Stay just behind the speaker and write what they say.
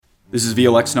This is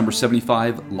VLX number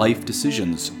 75, Life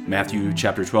Decisions, Matthew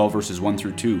chapter 12, verses 1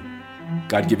 through 2.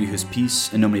 God give you his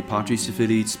peace, in nomine Patris et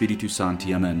Filii et Spiritus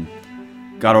Sancti, Amen.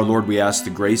 God our Lord, we ask the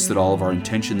grace that all of our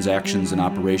intentions, actions, and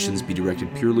operations be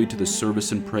directed purely to the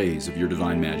service and praise of your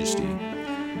divine majesty.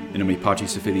 In nomine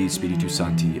Patris et Filii et Spiritus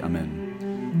Sancti,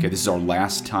 Amen. Okay, this is our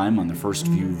last time on the first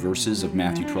few verses of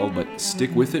Matthew 12, but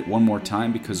stick with it one more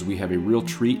time because we have a real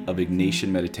treat of Ignatian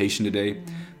meditation today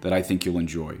that I think you'll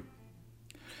enjoy.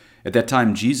 At that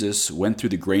time, Jesus went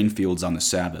through the grain fields on the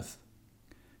Sabbath.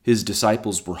 His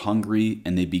disciples were hungry,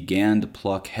 and they began to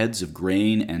pluck heads of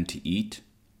grain and to eat.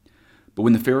 But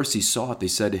when the Pharisees saw it, they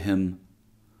said to him,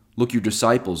 "Look, your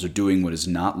disciples are doing what is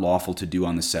not lawful to do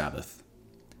on the Sabbath."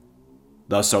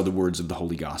 Thus are the words of the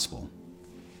Holy Gospel.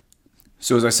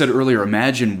 So as I said earlier,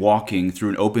 imagine walking through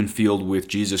an open field with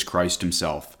Jesus Christ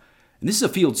himself. And this is a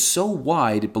field so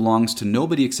wide it belongs to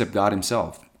nobody except God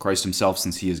himself, Christ himself,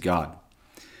 since he is God.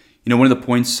 You know, one of the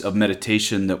points of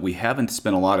meditation that we haven't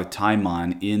spent a lot of time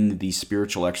on in the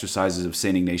spiritual exercises of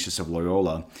St. Ignatius of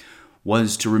Loyola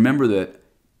was to remember that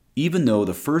even though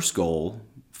the first goal,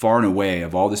 far and away,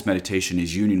 of all this meditation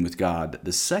is union with God,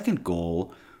 the second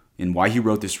goal, and why he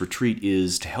wrote this retreat,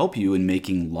 is to help you in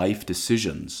making life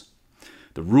decisions.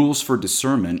 The rules for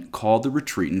discernment called the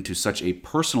retreatant to such a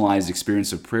personalized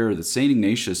experience of prayer that St.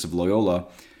 Ignatius of Loyola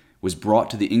was brought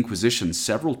to the Inquisition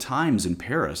several times in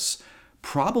Paris,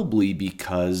 probably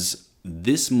because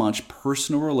this much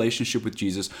personal relationship with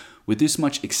Jesus, with this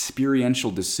much experiential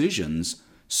decisions,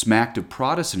 smacked of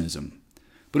Protestantism.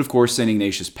 But of course, St.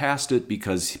 Ignatius passed it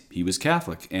because he was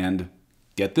Catholic. And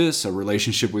get this, a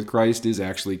relationship with Christ is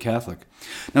actually Catholic.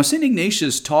 Now, St.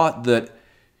 Ignatius taught that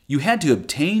you had to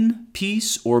obtain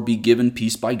peace or be given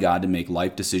peace by God to make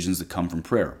life decisions that come from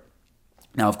prayer.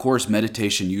 Now, of course,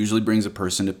 meditation usually brings a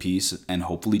person to peace and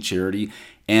hopefully charity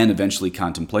and eventually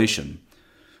contemplation.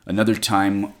 Another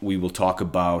time we will talk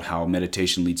about how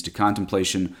meditation leads to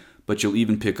contemplation, but you'll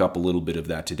even pick up a little bit of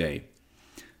that today.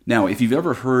 Now, if you've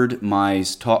ever heard my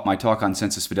talk on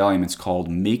Sensus Fidelium, it's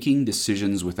called Making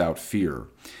Decisions Without Fear.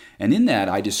 And in that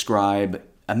I describe,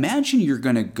 imagine you're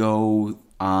going to go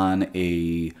on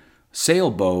a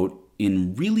sailboat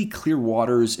in really clear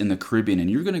waters in the Caribbean, and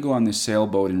you're going to go on this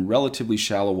sailboat in relatively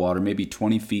shallow water, maybe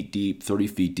 20 feet deep, 30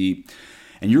 feet deep,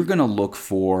 and you're going to look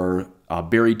for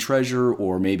buried treasure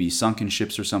or maybe sunken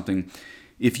ships or something.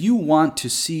 If you want to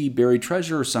see buried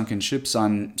treasure or sunken ships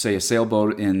on, say, a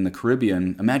sailboat in the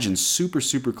Caribbean, imagine super,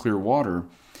 super clear water,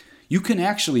 you can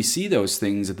actually see those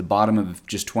things at the bottom of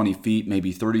just 20 feet,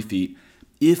 maybe 30 feet,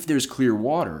 if there's clear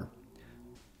water.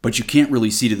 But you can't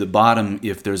really see to the bottom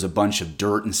if there's a bunch of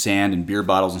dirt and sand and beer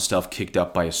bottles and stuff kicked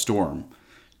up by a storm.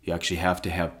 You actually have to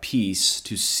have peace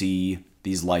to see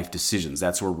these life decisions.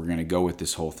 That's where we're going to go with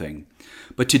this whole thing.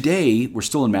 But today, we're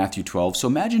still in Matthew 12, so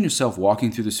imagine yourself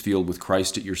walking through this field with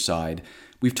Christ at your side.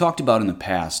 We've talked about in the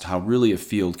past how really a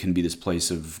field can be this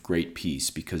place of great peace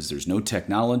because there's no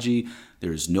technology,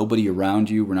 there's nobody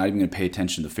around you. We're not even going to pay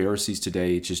attention to the Pharisees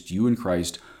today. It's just you and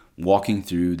Christ walking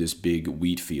through this big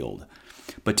wheat field.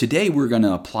 But today we're going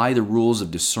to apply the rules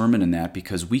of discernment in that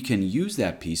because we can use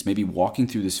that peace, maybe walking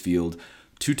through this field,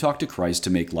 to talk to Christ to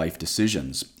make life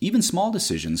decisions. Even small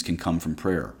decisions can come from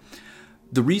prayer.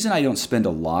 The reason I don't spend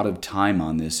a lot of time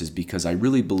on this is because I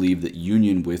really believe that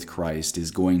union with Christ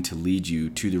is going to lead you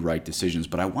to the right decisions.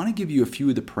 But I want to give you a few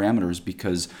of the parameters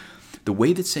because the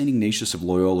way that St. Ignatius of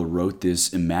Loyola wrote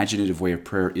this imaginative way of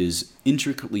prayer is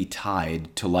intricately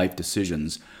tied to life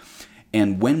decisions.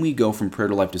 And when we go from prayer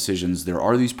to life decisions, there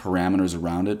are these parameters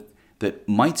around it that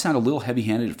might sound a little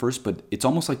heavy-handed at first, but it's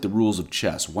almost like the rules of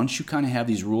chess. Once you kind of have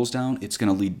these rules down, it's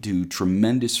going to lead to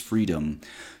tremendous freedom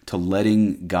to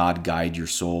letting God guide your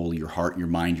soul, your heart, your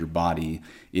mind, your body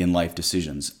in life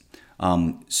decisions.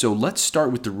 So let's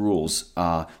start with the rules.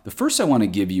 The first I want to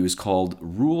give you is called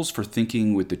Rules for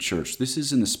Thinking with the Church. This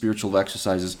is in the Spiritual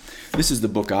Exercises. This is the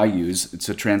book I use. It's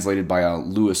translated by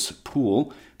Louis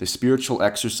Poole, The Spiritual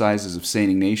Exercises of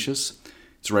St. Ignatius.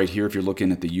 It's right here if you're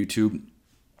looking at the YouTube.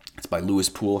 It's by Louis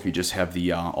Poole if you just have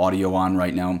the audio on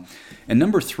right now. And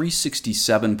number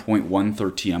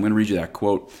 367.113, I'm going to read you that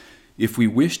quote. "If we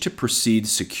wish to proceed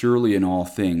securely in all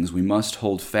things, we must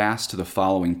hold fast to the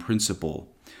following principle.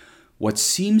 What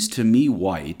seems to me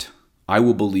white, I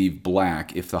will believe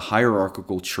black if the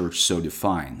hierarchical church so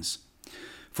defines.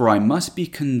 For I must be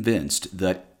convinced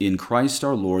that in Christ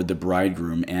our Lord, the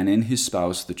bridegroom, and in his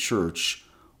spouse, the church,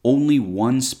 only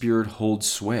one spirit holds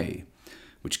sway,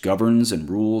 which governs and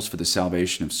rules for the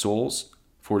salvation of souls,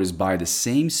 for it is by the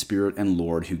same Spirit and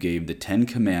Lord who gave the 10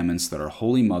 Commandments that our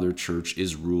Holy Mother Church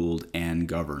is ruled and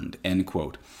governed." End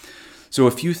quote. So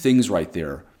a few things right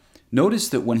there. Notice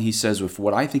that when he says, if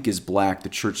what I think is black, the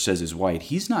church says is white,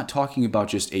 he's not talking about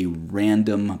just a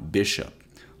random bishop.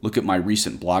 Look at my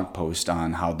recent blog post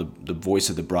on how the voice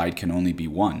of the bride can only be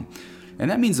one. And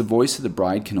that means the voice of the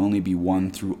bride can only be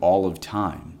one through all of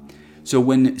time. So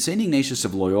when St. Ignatius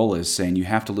of Loyola is saying you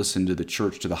have to listen to the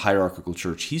church, to the hierarchical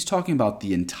church, he's talking about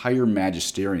the entire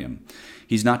magisterium.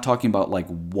 He's not talking about like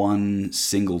one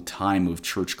single time of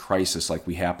church crisis like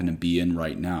we happen to be in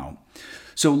right now.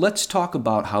 So let's talk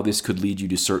about how this could lead you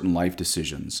to certain life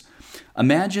decisions.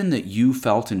 Imagine that you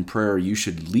felt in prayer you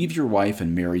should leave your wife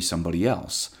and marry somebody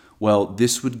else. Well,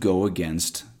 this would go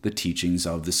against the teachings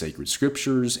of the sacred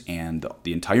scriptures and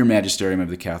the entire magisterium of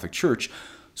the Catholic Church.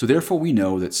 So therefore we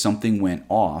know that something went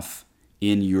off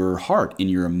in your heart, in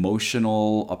your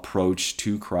emotional approach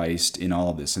to Christ in all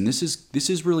of this. And this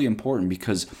is really important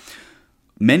because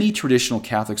many traditional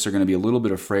Catholics are going to be a little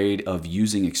bit afraid of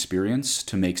using experience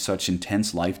to make such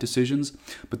intense life decisions.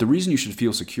 But the reason you should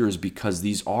feel secure is because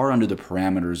these are under the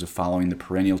parameters of following the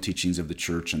perennial teachings of the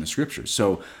church and the scriptures.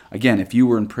 So again, if you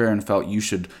were in prayer and felt you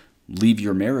should leave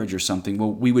your marriage or something,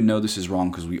 well, we would know this is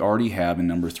wrong because we already have in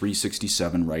number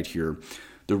 367 right here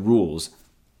the rules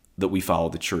that we follow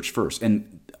the church first.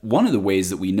 And one of the ways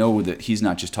that we know that he's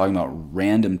not just talking about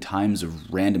random times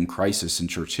of random crisis in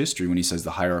church history when he says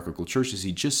the hierarchical church is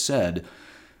he just said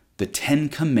the 10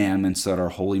 commandments that our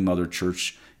Holy Mother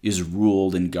Church is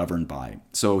ruled and governed by.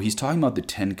 So he's talking about the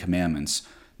 10 commandments,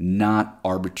 not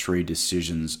arbitrary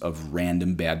decisions of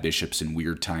random bad bishops in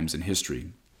weird times in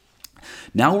history.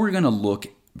 Now we're going to look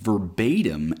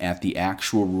verbatim at the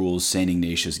actual rules St.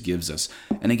 Ignatius gives us.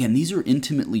 And again, these are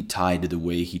intimately tied to the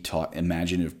way he taught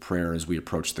imaginative prayer as we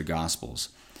approach the Gospels.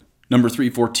 Number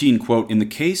 314, quote, "In the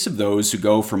case of those who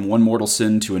go from one mortal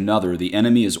sin to another, the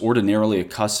enemy is ordinarily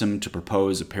accustomed to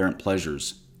propose apparent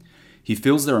pleasures. He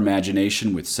fills their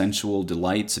imagination with sensual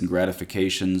delights and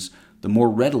gratifications, the more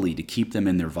readily to keep them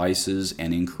in their vices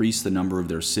and increase the number of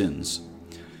their sins.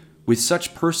 With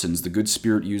such persons, the good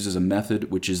spirit uses a method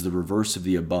which is the reverse of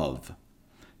the above.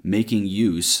 Making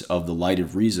use of the light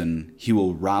of reason, he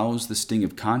will rouse the sting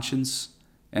of conscience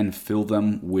and fill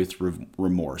them with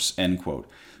remorse," end quote.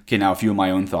 Okay, now a few of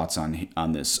my own thoughts on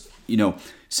this.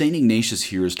 St. Ignatius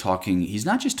here is talking, he's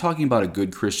not just talking about a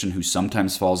good Christian who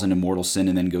sometimes falls into mortal sin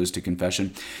and then goes to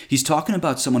confession. He's talking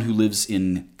about someone who lives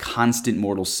in constant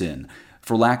mortal sin.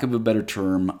 For lack of a better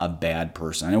term, a bad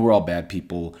person. I know we're all bad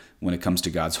people when it comes to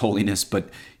God's holiness,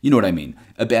 but you know what I mean.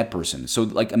 A bad person. So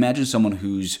imagine someone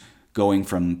who's going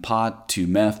from pot to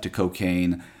meth to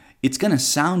cocaine. It's going to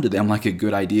sound to them like a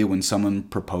good idea when someone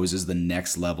proposes the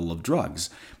next level of drugs.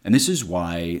 And this is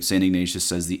why St. Ignatius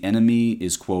says the enemy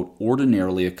is, quote,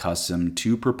 ordinarily accustomed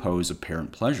to propose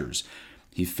apparent pleasures.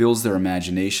 He fills their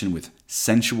imagination with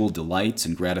sensual delights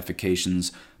and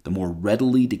gratifications, the more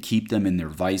readily to keep them in their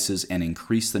vices and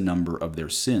increase the number of their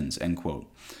sins, end quote.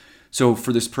 So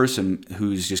for this person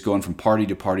who's just going from party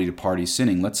to party to party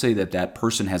sinning, let's say that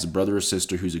person has a brother or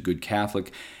sister who's a good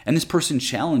Catholic, and this person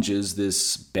challenges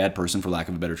this bad person, for lack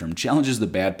of a better term, challenges the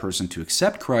bad person to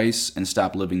accept Christ and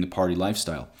stop living the party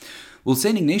lifestyle. Well,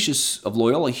 St. Ignatius of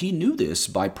Loyola, he knew this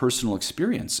by personal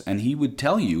experience, and he would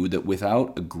tell you that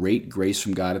without a great grace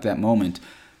from God at that moment,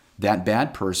 that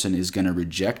bad person is going to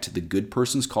reject the good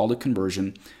person's call to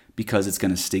conversion because it's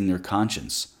going to sting their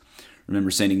conscience. Remember,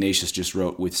 St. Ignatius just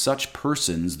wrote, "With such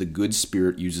persons, the good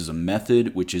spirit uses a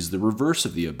method which is the reverse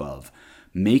of the above.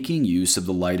 Making use of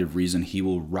the light of reason, he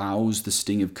will rouse the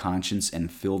sting of conscience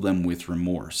and fill them with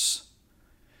remorse."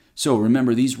 So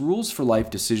remember, these rules for life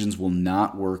decisions will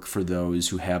not work for those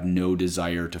who have no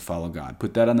desire to follow God.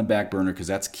 Put that on the back burner because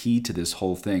that's key to this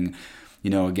whole thing.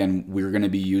 Again, we're going to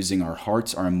be using our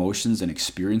hearts, our emotions, and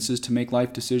experiences to make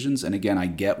life decisions. And again, I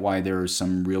get why there are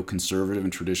some real conservative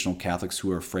and traditional Catholics who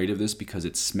are afraid of this because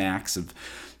it smacks of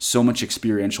so much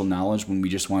experiential knowledge when we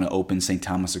just want to open St.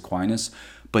 Thomas Aquinas.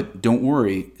 But don't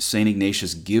worry, St.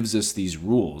 Ignatius gives us these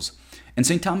rules. And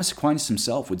St. Thomas Aquinas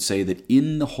himself would say that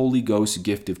in the Holy Ghost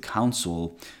gift of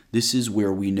counsel, this is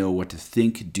where we know what to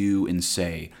think, do, and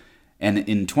say. And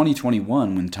in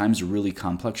 2021, when times are really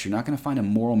complex, you're not going to find a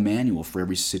moral manual for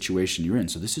every situation you're in.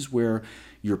 So this is where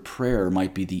your prayer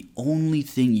might be the only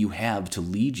thing you have to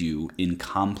lead you in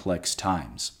complex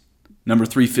times. Number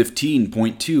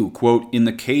 315.2, quote, "In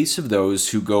the case of those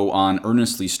who go on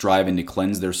earnestly striving to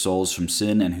cleanse their souls from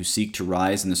sin and who seek to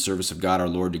rise in the service of God our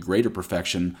Lord to greater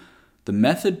perfection, the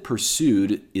method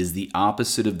pursued is the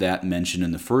opposite of that mentioned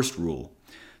in the first rule.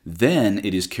 Then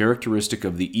it is characteristic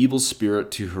of the evil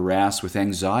spirit to harass with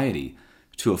anxiety,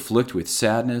 to afflict with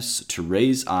sadness, to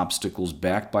raise obstacles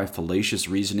backed by fallacious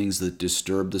reasonings that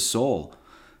disturb the soul.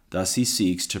 Thus he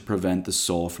seeks to prevent the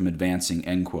soul from advancing,"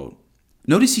 end quote.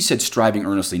 Notice he said striving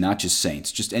earnestly, not just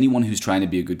saints, just anyone who's trying to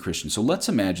be a good Christian. So let's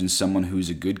imagine someone who's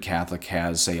a good Catholic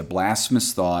has, say, a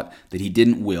blasphemous thought that he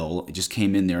didn't will, it just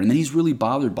came in there, and then he's really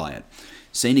bothered by it.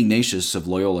 St. Ignatius of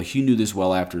Loyola, he knew this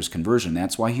well after his conversion.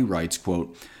 That's why he writes,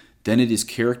 quote, "Then it is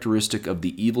characteristic of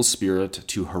the evil spirit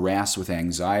to harass with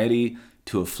anxiety,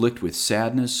 to afflict with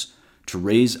sadness, to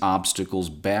raise obstacles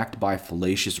backed by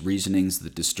fallacious reasonings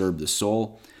that disturb the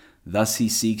soul. Thus he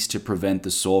seeks to prevent the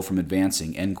soul from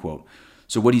advancing," end quote.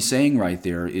 So what he's saying right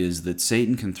there is that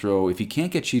Satan can throw, if he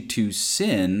can't get you to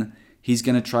sin, he's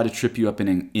going to try to trip you up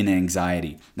in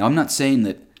anxiety. Now, I'm not saying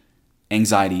that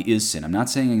anxiety is sin. I'm not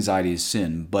saying anxiety is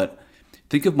sin, but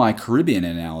think of my Caribbean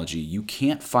analogy. You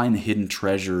can't find the hidden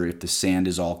treasure if the sand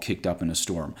is all kicked up in a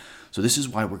storm. So this is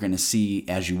why we're going to see,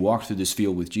 as you walk through this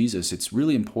field with Jesus, it's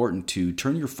really important to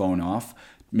turn your phone off.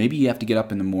 Maybe you have to get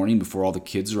up in the morning before all the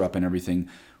kids are up and everything.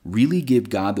 Really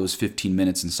give God those 15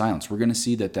 minutes in silence. We're going to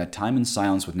see that that time in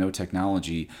silence with no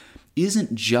technology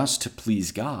isn't just to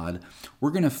please God. We're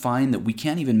going to find that we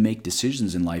can't even make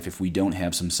decisions in life if we don't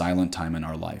have some silent time in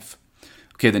our life.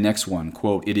 Okay, the next one,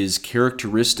 quote, "It is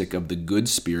characteristic of the good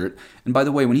spirit." And by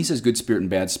the way, when he says good spirit and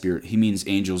bad spirit, he means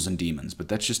angels and demons, but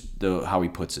that's just how he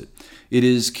puts it. "It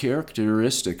is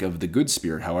characteristic of the good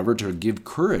spirit, however, to give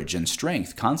courage and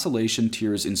strength, consolation,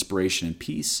 tears, inspiration, and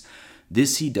peace.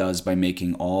 This he does by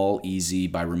making all easy,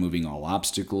 by removing all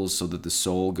obstacles, so that the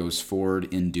soul goes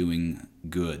forward in doing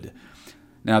good."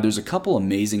 Now, there's a couple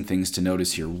amazing things to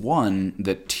notice here. One,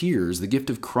 that tears, the gift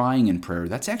of crying in prayer,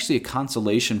 that's actually a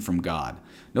consolation from God.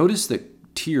 Notice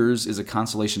that tears is a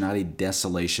consolation, not a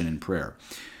desolation in prayer.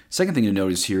 Second thing to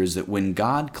notice here is that when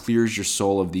God clears your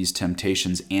soul of these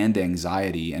temptations and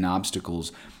anxiety and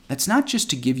obstacles, that's not just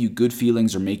to give you good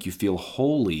feelings or make you feel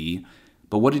holy,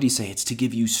 but what did he say? It's to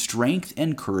give you strength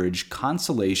and courage,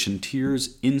 consolation,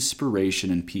 tears,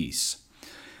 inspiration, and peace.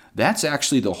 That's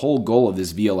actually the whole goal of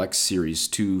this VLX series,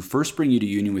 to first bring you to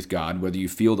union with God, whether you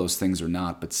feel those things or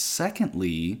not, but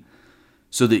secondly,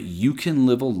 so that you can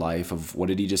live a life of, what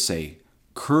did he just say?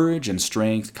 Courage and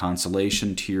strength,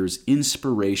 consolation, tears,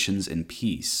 inspirations, and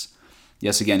peace.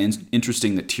 Yes, again,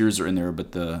 interesting that tears are in there,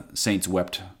 but the saints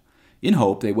wept in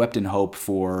hope. They wept in hope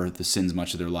for the sins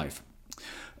much of their life.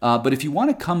 But if you want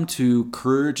to come to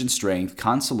courage and strength,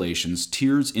 consolations,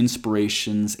 tears,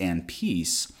 inspirations, and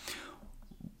peace,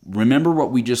 remember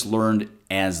what we just learned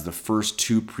as the first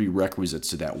two prerequisites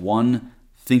to that. One,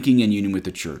 thinking in union with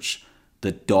the church.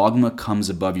 The dogma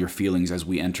comes above your feelings as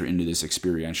we enter into this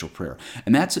experiential prayer.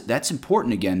 And that's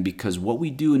important, again, because what we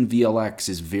do in VLX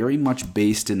is very much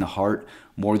based in the heart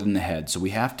more than the head. So we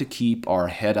have to keep our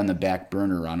head on the back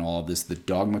burner on all of this. The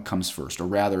dogma comes first. Or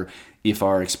rather, if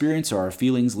our experience or our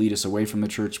feelings lead us away from the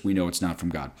church, we know it's not from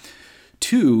God.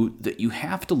 Two, that you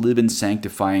have to live in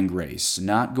sanctifying grace,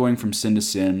 not going from sin to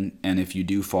sin, and if you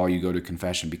do fall, you go to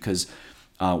confession, because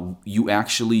you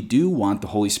actually do want the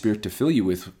Holy Spirit to fill you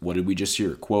with, what did we just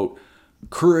hear? Quote,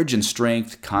 "Courage and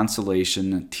strength,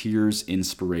 consolation, tears,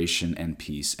 inspiration, and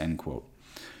peace," end quote.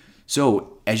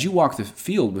 So as you walk the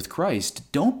field with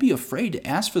Christ, don't be afraid to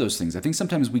ask for those things. I think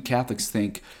sometimes we Catholics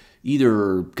think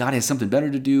either God has something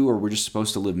better to do or we're just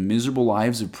supposed to live miserable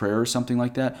lives of prayer or something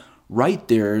like that. Right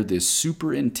there, this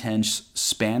super intense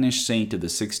Spanish saint of the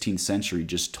 16th century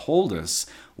just told us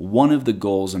one of the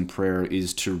goals in prayer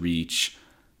is to reach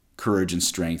courage and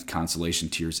strength, consolation,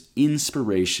 tears,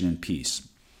 inspiration, and peace.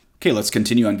 Okay, let's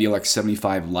continue on VLX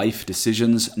 75, Life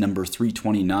Decisions, number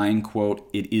 329, quote,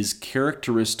 "It is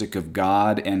characteristic of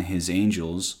God and his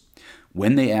angels,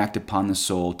 when they act upon the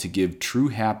soul, to give true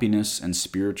happiness and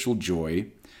spiritual joy,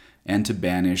 and to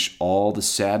banish all the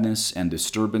sadness and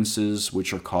disturbances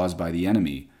which are caused by the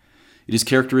enemy. It is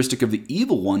characteristic of the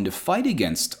evil one to fight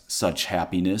against such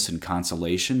happiness and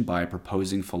consolation by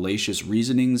proposing fallacious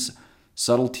reasonings,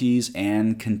 subtleties,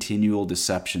 and continual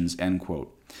deceptions," end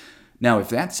quote. Now, if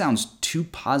that sounds too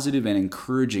positive and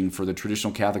encouraging for the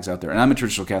traditional Catholics out there, and I'm a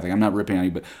traditional Catholic, I'm not ripping on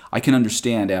you, but I can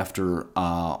understand after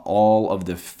all of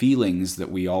the feelings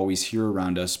that we always hear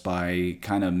around us by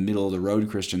kind of middle-of-the-road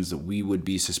Christians, that we would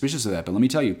be suspicious of that. But let me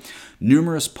tell you,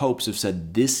 numerous popes have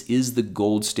said this is the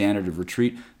gold standard of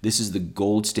retreat. This is the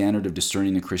gold standard of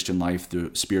discerning the Christian life, the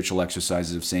spiritual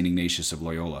exercises of St. Ignatius of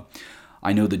Loyola.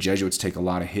 I know the Jesuits take a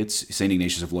lot of hits. St.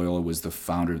 Ignatius of Loyola was the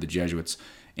founder of the Jesuits.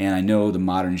 And I know the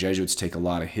modern Jesuits take a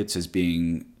lot of hits as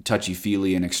being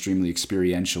touchy-feely and extremely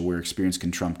experiential, where experience can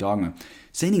trump dogma.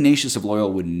 St. Ignatius of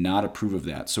Loyola would not approve of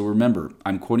that. So remember,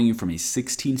 I'm quoting you from a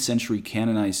 16th century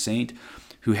canonized saint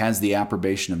who has the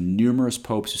approbation of numerous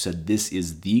popes who said this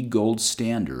is the gold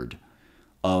standard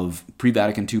of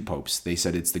pre-Vatican II popes. They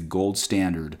said it's the gold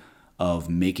standard of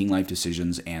making life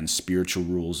decisions and spiritual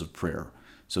rules of prayer.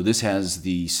 So this has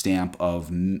the stamp of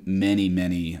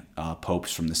many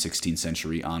popes from the 16th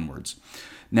century onwards.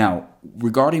 Now,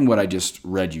 regarding what I just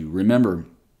read you, remember,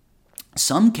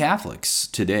 some Catholics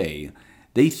today,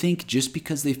 they think just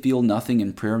because they feel nothing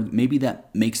in prayer, maybe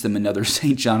that makes them another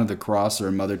St. John of the Cross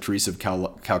or Mother Teresa of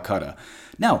Calcutta.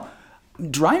 Now,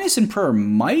 dryness in prayer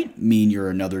might mean you're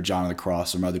another John of the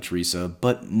Cross or Mother Teresa,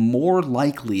 but more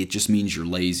likely it just means you're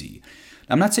lazy.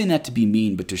 I'm not saying that to be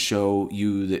mean, but to show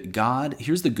you that God,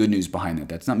 here's the good news behind that.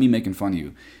 That's not me making fun of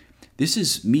you. This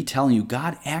is me telling you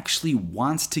God actually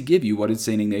wants to give you, what did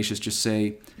St. Ignatius just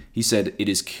say? He said, it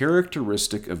is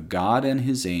characteristic of God and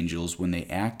his angels when they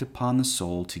act upon the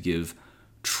soul to give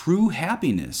true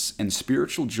happiness and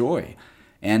spiritual joy,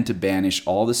 and to banish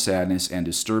all the sadness and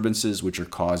disturbances which are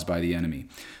caused by the enemy.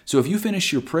 So if you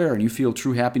finish your prayer and you feel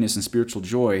true happiness and spiritual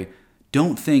joy,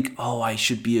 don't think, oh, I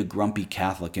should be a grumpy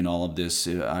Catholic in all of this.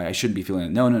 I shouldn't be feeling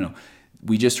it. No.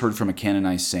 We just heard from a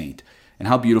canonized saint. And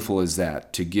how beautiful is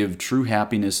that? To give true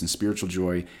happiness and spiritual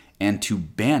joy and to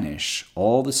banish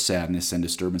all the sadness and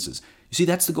disturbances. You see,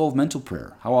 that's the goal of mental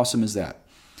prayer. How awesome is that?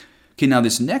 Okay, now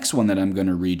this next one that I'm going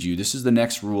to read you, this is the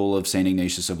next rule of St.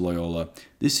 Ignatius of Loyola.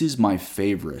 This is my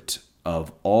favorite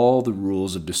of all the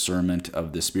rules of discernment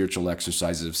of the spiritual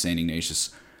exercises of St. Ignatius.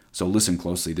 So listen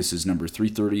closely. This is number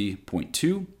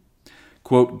 330.2.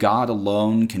 Quote, God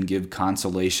alone can give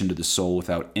consolation to the soul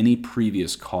without any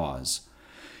previous cause.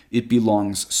 It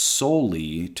belongs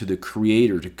solely to the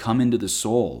Creator to come into the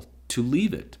soul, to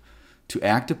leave it, to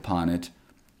act upon it,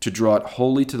 to draw it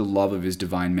wholly to the love of his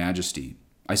divine majesty.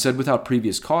 I said without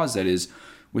previous cause, that is,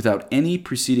 without any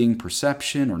preceding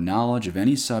perception or knowledge of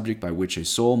any subject by which a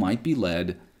soul might be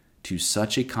led to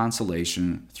such a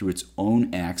consolation through its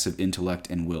own acts of intellect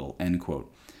and will, end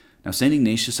quote. Now, St.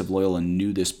 Ignatius of Loyola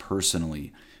knew this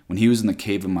personally. When he was in the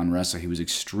cave of Manresa, he was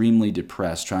extremely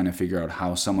depressed, trying to figure out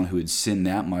how someone who had sinned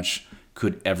that much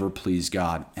could ever please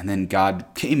God. And then God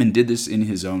came and did this in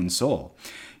his own soul.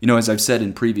 You know, as I've said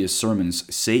in previous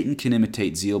sermons, Satan can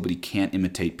imitate zeal, but he can't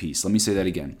imitate peace. Let me say that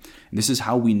again. And this is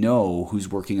how we know who's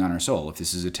working on our soul, if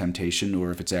this is a temptation or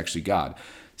if it's actually God.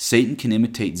 Satan can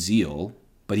imitate zeal,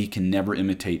 but he can never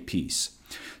imitate peace.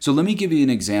 So let me give you an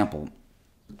example.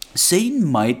 Satan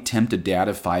might tempt a dad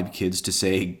of 5 kids to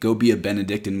say, go be a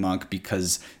Benedictine monk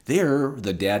because there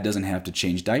the dad doesn't have to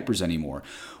change diapers anymore.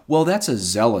 Well, that's a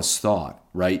zealous thought,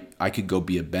 right? I could go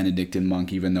be a Benedictine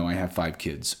monk even though I have 5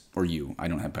 kids. Or you, I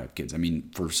don't have 5 kids. I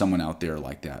mean, for someone out there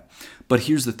like that. But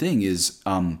here's the thing is,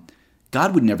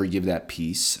 God would never give that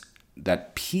peace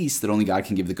that only God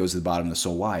can give that goes to the bottom of the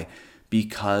soul. Why?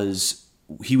 Because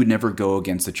he would never go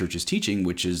against the church's teaching,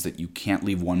 which is that you can't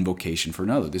leave one vocation for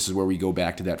another. This is where we go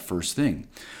back to that first thing.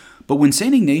 But when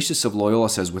St. Ignatius of Loyola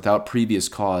says without previous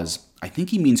cause, I think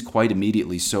he means quite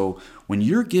immediately. So when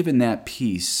you're given that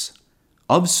peace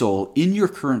of soul in your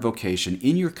current vocation,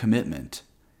 in your commitment,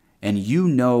 and you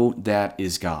know that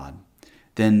is God,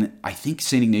 then I think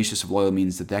St. Ignatius of Loyola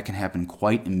means that can happen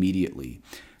quite immediately.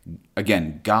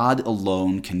 Again, God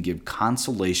alone can give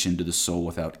consolation to the soul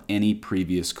without any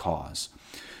previous cause.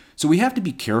 So we have to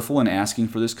be careful in asking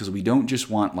for this because we don't just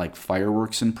want like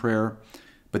fireworks in prayer,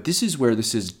 but this is where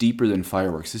this is deeper than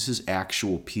fireworks. This is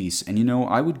actual peace. And you know,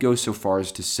 I would go so far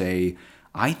as to say,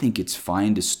 I think it's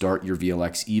fine to start your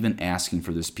VLX even asking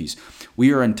for this peace.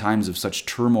 We are in times of such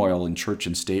turmoil in church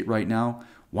and state right now.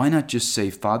 Why not just say,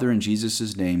 Father, in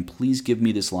Jesus' name, please give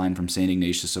me this line from St.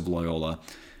 Ignatius of Loyola.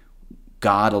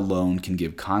 God alone can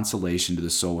give consolation to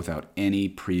the soul without any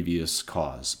previous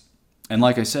cause. And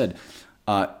like I said,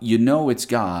 you know it's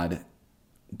God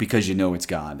because you know it's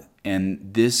God.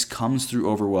 And this comes through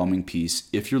overwhelming peace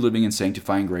if you're living in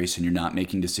sanctifying grace and you're not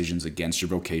making decisions against your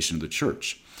vocation of the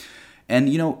church. And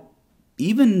you know,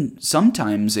 even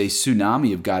sometimes a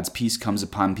tsunami of God's peace comes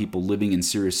upon people living in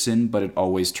serious sin, but it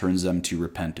always turns them to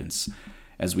repentance.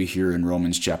 As we hear in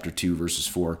Romans chapter 2, verses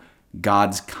 4,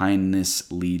 God's kindness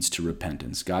leads to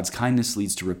repentance. God's kindness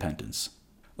leads to repentance.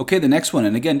 Okay, the next one,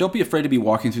 and again, don't be afraid to be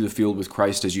walking through the field with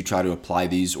Christ as you try to apply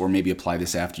these, or maybe apply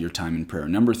this after your time in prayer.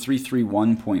 Number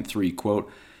 331.3,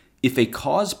 quote, if a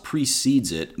cause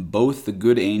precedes it, both the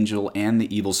good angel and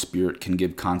the evil spirit can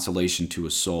give consolation to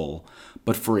a soul,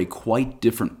 but for a quite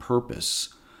different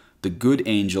purpose. The good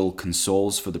angel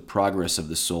consoles for the progress of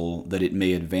the soul, that it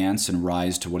may advance and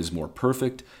rise to what is more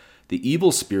perfect. The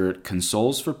evil spirit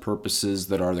consoles for purposes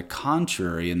that are the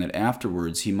contrary, and that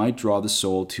afterwards he might draw the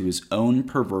soul to his own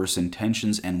perverse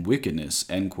intentions and wickedness,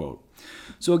 end quote.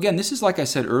 So again, this is like I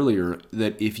said earlier,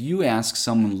 that if you ask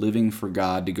someone living for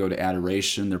God to go to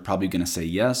adoration, they're probably going to say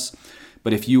yes.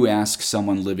 But if you ask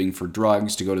someone living for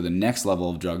drugs to go to the next level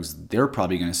of drugs, they're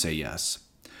probably going to say yes.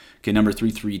 Okay, number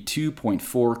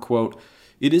 332.4, quote,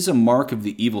 It is a mark of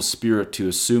the evil spirit to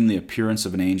assume the appearance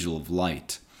of an angel of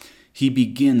light. He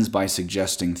begins by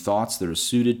suggesting thoughts that are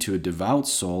suited to a devout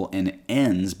soul and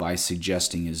ends by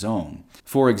suggesting his own.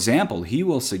 For example, he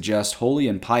will suggest holy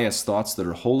and pious thoughts that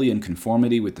are wholly in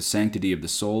conformity with the sanctity of the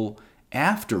soul.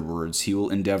 Afterwards, he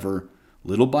will endeavor,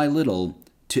 little by little,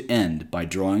 to end by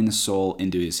drawing the soul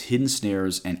into his hidden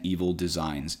snares and evil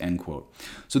designs, end quote.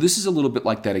 So this is a little bit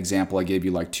like that example I gave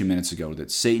you like 2 minutes ago,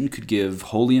 that Satan could give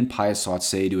holy and pious thoughts,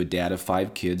 say, to a dad of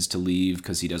 5 kids to leave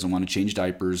because he doesn't want to change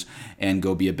diapers and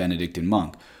go be a Benedictine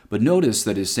monk. But notice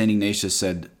that as St. Ignatius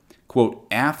said, quote,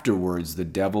 afterwards the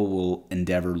devil will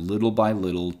endeavor little by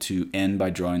little to end by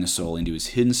drawing the soul into his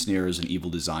hidden snares and evil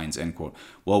designs, end quote.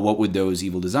 Well, what would those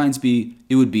evil designs be?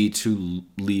 It would be to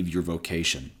leave your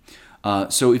vocation.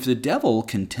 So if the devil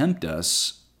can tempt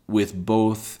us with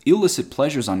both illicit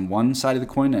pleasures on one side of the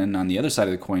coin and on the other side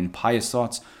of the coin, pious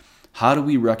thoughts, how do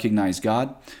we recognize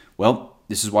God? Well,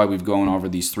 this is why we've gone over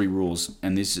these 3 rules,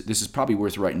 and this is probably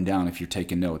worth writing down if you're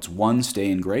taking notes. 1, stay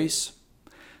in grace.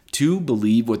 2,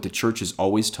 believe what the church has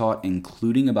always taught,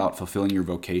 including about fulfilling your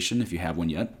vocation, if you have one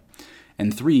yet.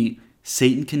 And 3,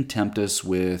 Satan can tempt us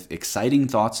with exciting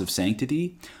thoughts of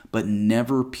sanctity, but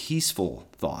never peaceful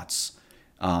thoughts.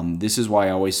 This is why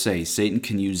I always say Satan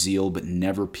can use zeal, but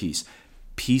never peace.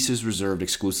 Peace is reserved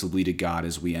exclusively to God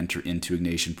as we enter into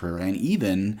Ignatian prayer and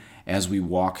even as we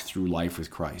walk through life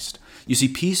with Christ. You see,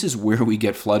 peace is where we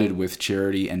get flooded with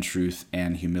charity and truth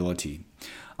and humility.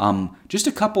 Just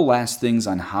a couple last things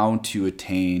on how to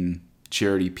attain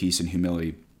charity, peace, and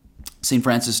humility. St.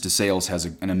 Francis de Sales has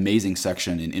an amazing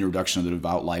section in Introduction of the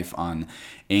Devout Life on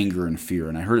anger and fear.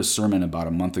 And I heard a sermon about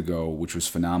a month ago, which was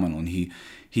phenomenal. And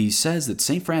he says that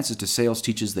St. Francis de Sales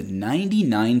teaches that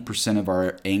 99% of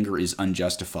our anger is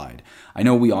unjustified. I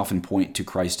know we often point to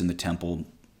Christ in the temple.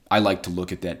 I like to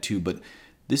look at that too. But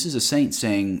this is a saint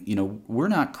saying, we're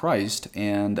not Christ,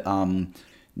 and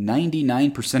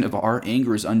 99% of our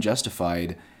anger is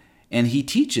unjustified. And he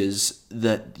teaches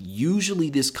that usually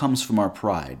this comes from our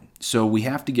pride. So we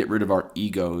have to get rid of our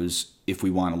egos if we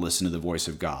want to listen to the voice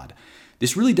of God.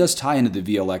 This really does tie into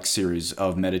the VLX series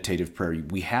of meditative prayer.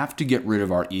 We have to get rid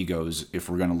of our egos if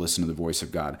we're going to listen to the voice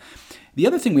of God. The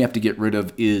other thing we have to get rid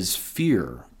of is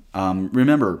fear.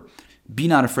 Remember, be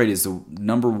not afraid is the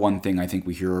number one thing I think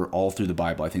we hear all through the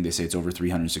Bible. I think they say it's over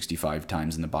 365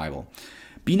 times in the Bible.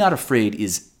 Be not afraid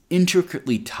is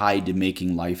intricately tied to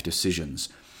making life decisions.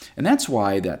 And that's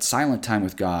why that silent time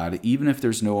with God, even if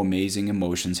there's no amazing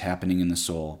emotions happening in the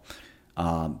soul,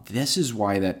 this is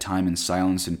why that time in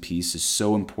silence and peace is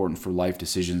so important for life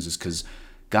decisions, is because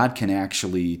God can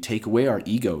actually take away our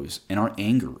egos and our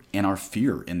anger and our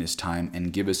fear in this time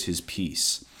and give us his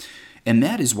peace. And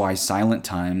that is why silent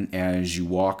time, as you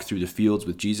walk through the fields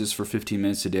with Jesus for 15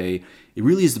 minutes a day, it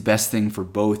really is the best thing for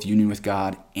both union with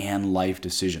God and life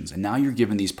decisions. And now you're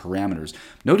given these parameters.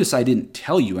 Notice I didn't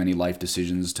tell you any life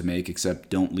decisions to make, except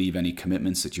don't leave any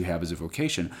commitments that you have as a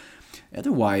vocation.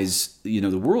 Otherwise,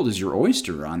 the world is your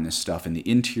oyster on this stuff in the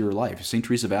interior life. St.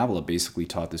 Teresa of Avila basically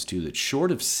taught this too, that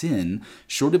short of sin,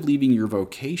 short of leaving your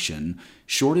vocation,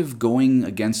 short of going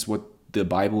against what the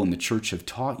Bible and the church have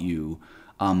taught you,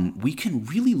 we can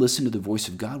really listen to the voice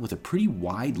of God with a pretty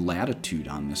wide latitude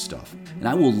on this stuff. And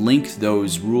I will link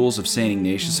those rules of St.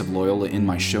 Ignatius of Loyola in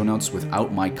my show notes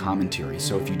without my commentary.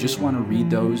 So if you just want to read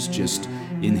those just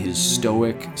in his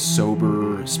stoic,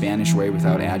 sober Spanish way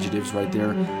without adjectives right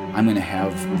there, I'm going to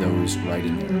have those right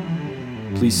in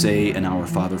there. Please say an Our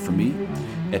Father for me.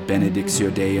 Et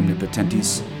benedictio Dei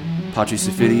omnipotentis, Patris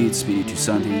et Filii et Spiritus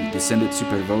Sancti, descendet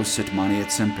super vos et manet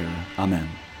semper. Amen.